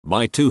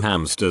My two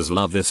hamsters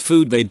love this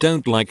food. They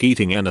don't like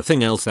eating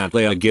anything else that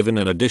they are given.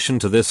 In addition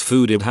to this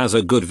food, it has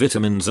a good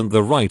vitamins and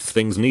the right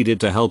things needed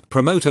to help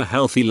promote a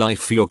healthy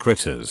life for your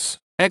critters.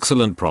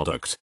 Excellent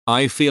product.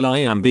 I feel I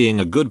am being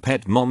a good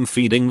pet mom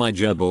feeding my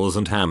gerbils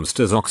and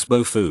hamsters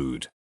Oxbow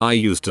food. I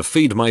used to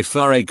feed my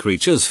furry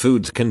creatures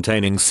foods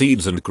containing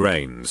seeds and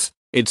grains,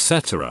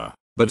 etc.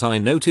 But I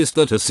noticed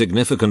that a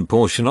significant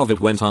portion of it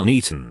went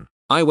uneaten.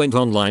 I went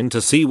online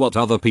to see what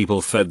other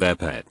people fed their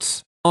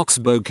pets.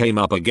 Oxbow came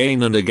up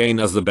again and again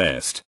as the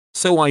best,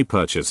 so I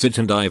purchased it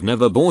and I've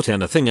never bought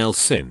anything else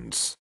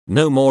since.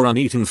 No more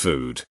uneaten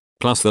food.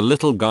 Plus the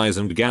little guys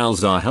and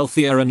gals are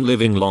healthier and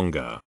living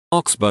longer.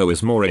 Oxbow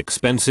is more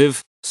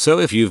expensive, so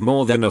if you've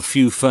more than a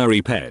few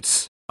furry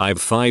pets, I've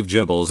 5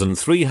 gerbils and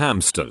 3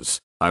 hamsters,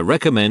 I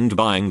recommend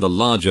buying the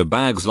larger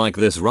bags like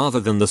this rather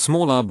than the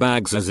smaller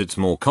bags as it's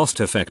more cost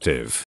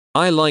effective.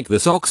 I like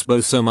this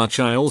Oxbow so much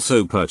I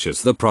also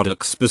purchase the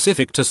products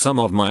specific to some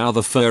of my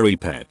other furry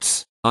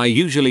pets. I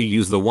usually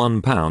use the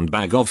 1 pound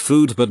bag of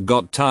food but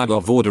got tired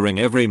of ordering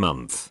every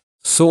month.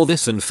 Saw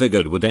this and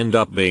figured would end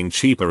up being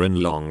cheaper in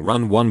long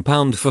run. 1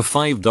 pound for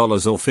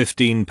 $5 or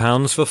 15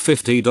 pounds for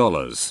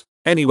 $50.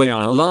 Anyway,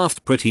 I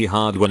laughed pretty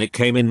hard when it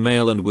came in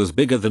mail and was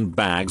bigger than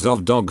bags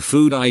of dog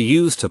food I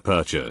used to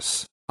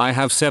purchase. I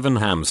have 7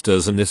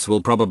 hamsters and this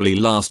will probably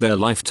last their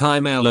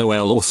lifetime.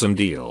 LOL, awesome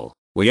deal.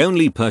 We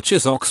only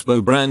purchase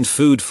Oxbow brand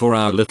food for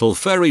our little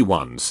furry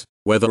ones,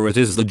 whether it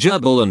is the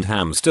gerbil and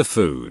hamster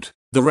food,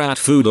 the rat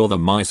food or the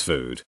mice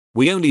food.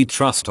 We only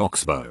trust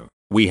Oxbow.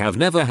 We have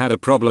never had a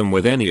problem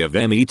with any of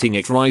them eating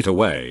it right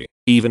away,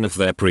 even if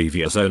their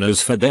previous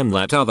owners fed them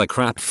that other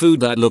crap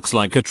food that looks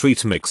like a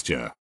treat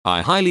mixture.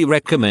 I highly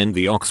recommend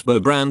the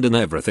Oxbow brand and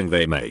everything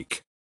they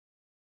make.